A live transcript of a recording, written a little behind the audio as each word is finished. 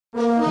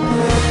Corona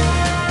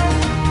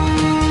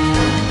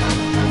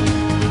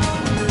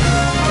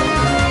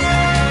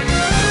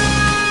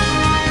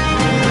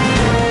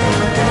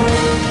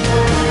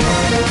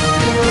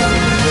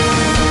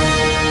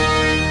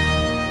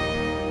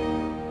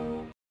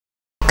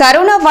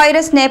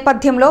virus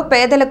నేపథ్యంలో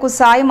పేదలకు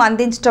సాయం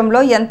అందించడంలో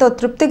ఎంతో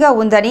తృప్తిగా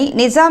ఉందని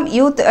నిజాం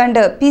యూత్ అండ్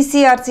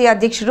పీసీఆర్సీ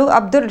అధ్యక్షుడు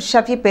అబ్దుల్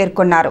షఫీ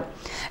పేర్కొన్నారు.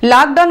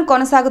 లాక్డౌన్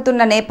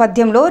కొనసాగుతున్న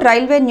నేపథ్యంలో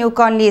railway new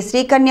colony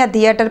Srikanya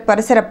theatre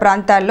పరిసర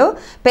ప్రాంతాల్లో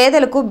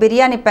పేదలకు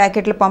బిర్యానీ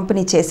ప్యాకెట్లు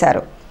పంపిణీ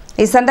చేశారు.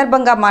 ఈ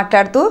సందర్భంగా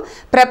మాట్లాడుతూ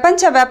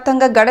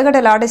ప్రపంచవ్యాప్తంగా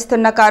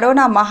గడగడలాడిస్తున్న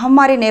కరోనా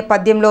మహమ్మారి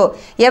నేపథ్యంలో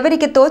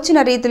ఎవరికి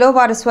తోచిన రీతిలో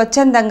వారు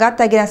స్వచ్ఛందంగా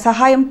తగిన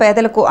సహాయం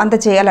పేదలకు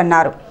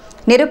అందజేయాలన్నారు.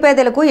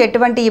 నిరుపేదలకు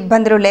ఎటువంటి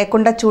ఇబ్బందులు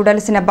లేకుండా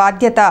చూడాల్సిన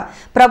బాధ్యత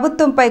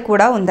ప్రభుత్వంపై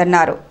కూడా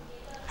ఉందన్నారు.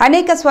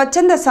 అనేక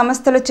స్వచ్ఛంద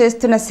సంస్థలు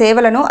చేస్తున్న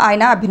సేవలను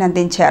ఆయన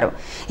అభినందించారు.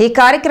 ఈ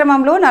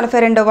కార్యక్రమంలో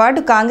 42వ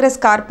వార్డు కాంగ్రెస్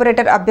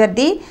కార్పొరేటర్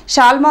అభ్యర్థి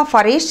షాల్మా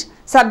ఫరీష్,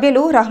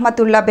 సభ్యులు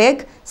రహమతుల్లా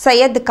బేగ్,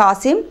 సయ్యద్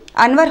కాసిం,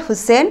 అన్వర్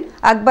హుస్సేన్,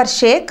 అక్బర్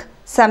షేక్,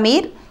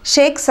 సమీర్,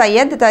 షేక్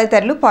సయ్యద్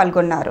తదితరులు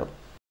పాల్గొన్నారు.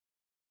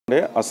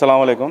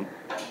 అస్సలాము అలైకుం.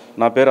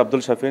 నా పేరు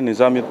అబ్దుల్ షఫీ,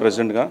 నిజాం యూత్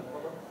ప్రెసిడెంట్గా.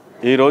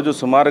 ఈరోజు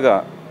సుమారుగా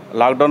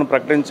లాక్డౌన్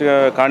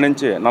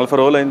కానించి 40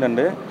 రోజులు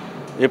అయిందండి.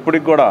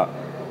 ఇప్పటికి కూడా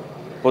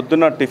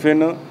పొద్దున్న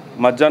టిఫిన్,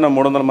 మధ్యాహ్నం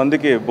 300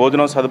 మందికి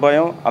భోజనం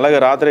సదుపాయం, అలాగే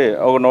రాత్రి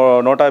ఒక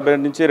 150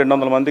 నుంచి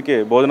 200 మందికి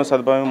భోజన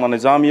సదుపాయం మా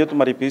నిజాం యూత్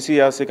మరియు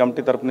పీసీఆర్సీ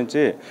కమిటీ తరపు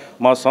నుంచి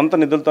మా సొంత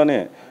నిధులతోనే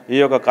ఈ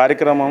యొక్క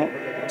కార్యక్రమం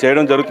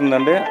చేయడం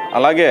జరుగుతుందండి.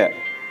 అలాగే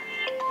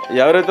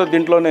ఎవరైతే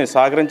దీంట్లోనే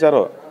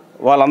సహకరించారో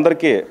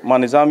వాళ్ళందరికీ మా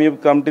నిజాం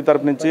యూత్ కమిటీ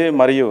తరపు నుంచి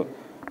మరియు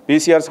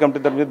పీసీఆర్సీ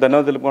కమిటీ తరపు నుంచి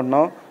ధన్యవాదాలు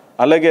తెలుపుకుంటున్నాం.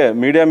 అలాగే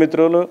మీడియా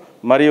మిత్రులు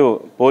మరియు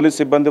పోలీస్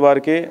సిబ్బంది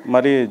వారికి,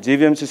 మరి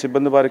జీవీఎంసీ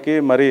సిబ్బంది వారికి,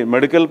 మరి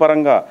మెడికల్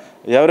పరంగా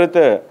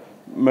ఎవరైతే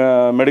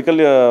మెడికల్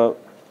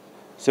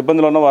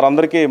సిబ్బందులు ఉన్న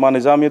వారందరికీ మా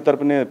నిజాం యూత్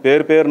తరపున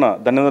పేరున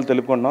ధన్యవాదాలు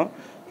తెలుపుకుంటున్నాం.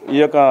 ఈ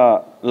యొక్క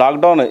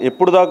లాక్డౌన్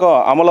ఎప్పుడు దాకా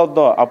అమలు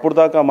అవుద్దో అప్పుడు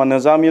దాకా మా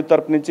నిజాం యూత్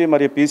తరపు నుంచి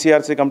మరియు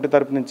పీసీఆర్సీ కమిటీ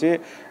తరపు నుంచి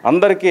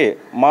అందరికీ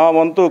మా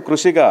వంతు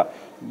కృషిగా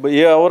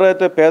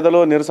ఎవరైతే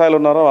పేదలు నిరసాయులు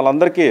ఉన్నారో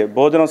వాళ్ళందరికీ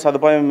భోజనం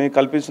సదుపాయం మేము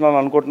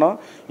కల్పించాలని అనుకుంటున్నాం.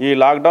 ఈ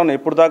లాక్డౌన్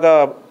ఎప్పుడు దాకా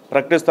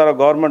ప్రకటిస్తారో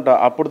గవర్నమెంట్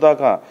అప్పుడు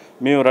దాకా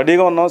మేము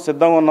రెడీగా ఉన్నాం,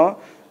 సిద్ధంగా ఉన్నాం.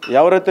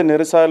 ఎవరైతే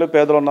నిరసాయులు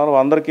పేదలు ఉన్నారో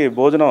అందరికీ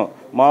భోజనం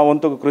మా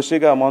వంతు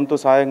కృషిగా, మా వంతు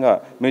సాయంగా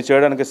మేము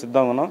చేయడానికి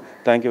సిద్ధంగా ఉన్నాం.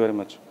 Thank you very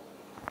much.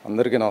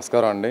 అందరికీ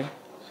నమస్కారం అండి.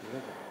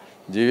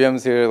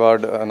 GVMC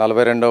ward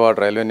 42వ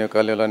ward railway new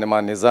కాలనీలోని మా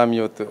నిజాం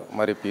యూత్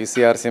మరి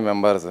పీసీఆర్సీ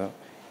మెంబర్స్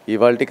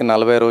ఇవాళకి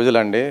 40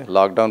 రోజులండి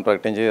లాక్డౌన్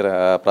ప్రకటించి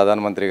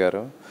ప్రధానమంత్రి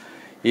గారు.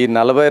 ఈ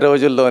 40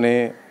 రోజుల్లోని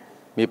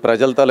మీ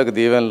ప్రజల తాలూకు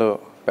దీవెనలు,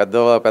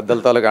 పెద్దల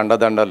తాలూకు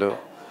అండదండలు,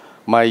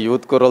 మా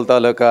యూత్ కుర్రల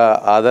తాలూకా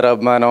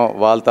ఆదరాభిమానం,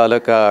 వాళ్ళ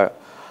తాలూకా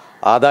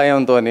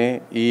ఆదాయంతో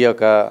ఈ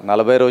యొక్క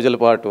 40 రోజుల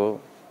పాటు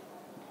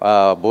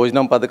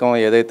భోజనం పథకం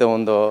ఏదైతే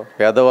ఉందో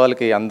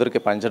పేదవాళ్ళకి అందరికీ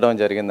పంచడం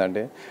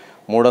జరిగిందండి.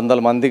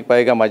 300 మందికి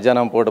పైగా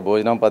మధ్యాహ్నం పూట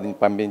భోజనం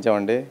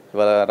పంపించామండి.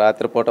 ఇవాళ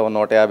రాత్రిపూట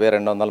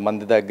 150-200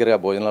 మంది దగ్గర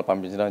భోజనాలు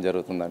పంపించడం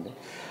జరుగుతుందండి.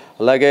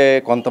 అలాగే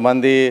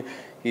కొంతమంది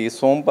ఈ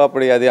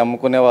సోంపాపిడి అది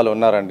అమ్ముకునే వాళ్ళు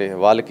ఉన్నారండి.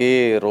 వాళ్ళకి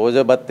రోజు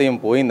భత్యం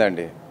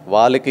పోయిందండి.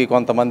 వాళ్ళకి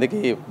కొంతమందికి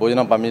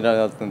భోజనం పంపించడం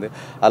జరుగుతుంది.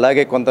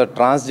 అలాగే కొంత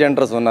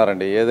ట్రాన్స్జెండర్స్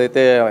ఉన్నారండి,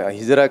 ఏదైతే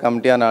హిజ్రా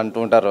కమిటీ అని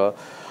అంటుంటారో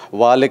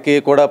వాళ్ళకి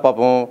కూడా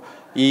పాపం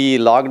ఈ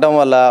లాక్డౌన్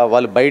వల్ల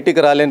వాళ్ళు బయటికి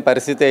రాలేని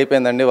పరిస్థితి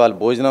అయిపోయిందండి. వాళ్ళు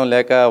భోజనం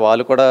లేక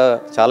వాళ్ళు కూడా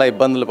చాలా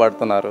ఇబ్బందులు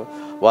పడుతున్నారు.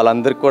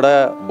 వాళ్ళందరికీ కూడా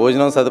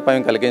భోజనం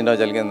సదుపాయం కలిగించడం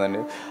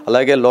జరిగిందండి.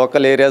 అలాగే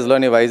లోకల్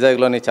ఏరియాస్లోని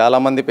వైజాగ్లోని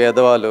చాలామంది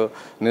పేదవాళ్ళు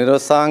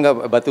నిరుత్సాహంగా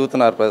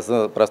బతుకుతున్నారు.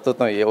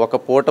 ప్రస్తుతం ఒక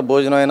పూట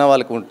భోజనం అయినా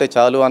వాళ్ళకి ఉంటే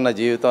చాలు అన్న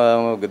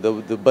జీవితం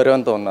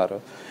దుర్భర్యంతో ఉన్నారు.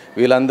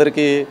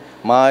 వీళ్ళందరికీ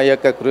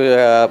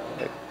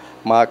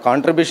మా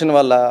కాంట్రిబ్యూషన్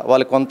వల్ల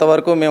వాళ్ళు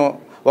కొంతవరకు మేము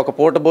ఒక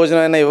పూట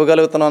భోజనం అయినా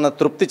ఇవ్వగలుగుతున్నాం అన్న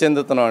తృప్తి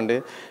చెందుతున్నాం అండి.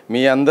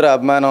 మీ అందరూ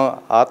అభిమానం,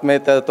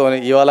 ఆత్మీయతతో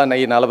ఇవాళ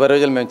ఈ 40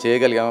 రోజులు మేము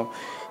చేయగలిగాం.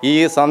 ఈ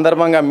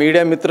సందర్భంగా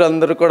మీడియా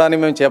మిత్రులందరూ కూడా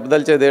మేము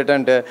చెప్పదలిచేది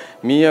ఏంటంటే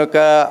మీ యొక్క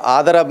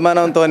ఆదర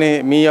అభిమానంతో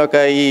మీ యొక్క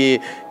ఈ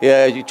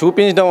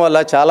చూపించడం వల్ల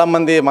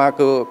చాలామంది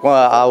మాకు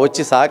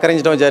వచ్చి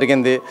సహకరించడం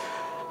జరిగింది.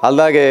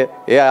 అలాగే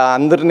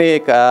అందరినీ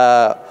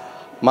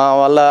మా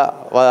వల్ల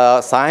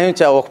సహాయం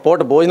ఒక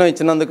పూట భోజనం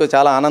ఇచ్చినందుకు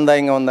చాలా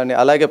ఆనందంగా ఉందండి.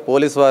 అలాగే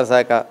పోలీసు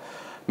శాఖ,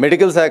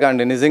 మెడికల్ శాఖ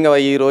అండి, నిజంగా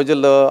ఈ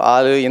రోజుల్లో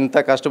వాళ్ళు ఇంత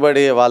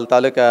కష్టపడి వాళ్ళ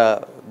తాలూకా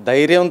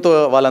ధైర్యంతో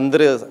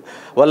వాళ్ళందరూ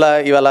వల్ల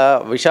ఇవాళ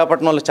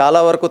విశాఖపట్నంలో చాలా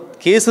వరకు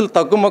కేసులు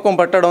తగ్గుముఖం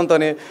పట్టడంతో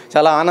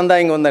చాలా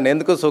ఆనందంగా ఉందండి.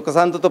 ఎందుకు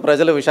సుఖశాంతితో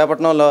ప్రజలు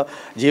విశాఖపట్నంలో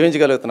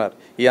జీవించగలుగుతున్నారు.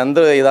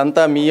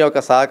 ఇదంతా మీ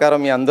యొక్క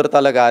సహకారం, మీ అందరి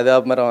తాలూకా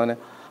ఆదాభరం అని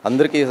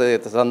అందరికీ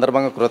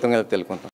సందర్భంగా కృతజ్ఞతలు తెలుపుకుంటాం.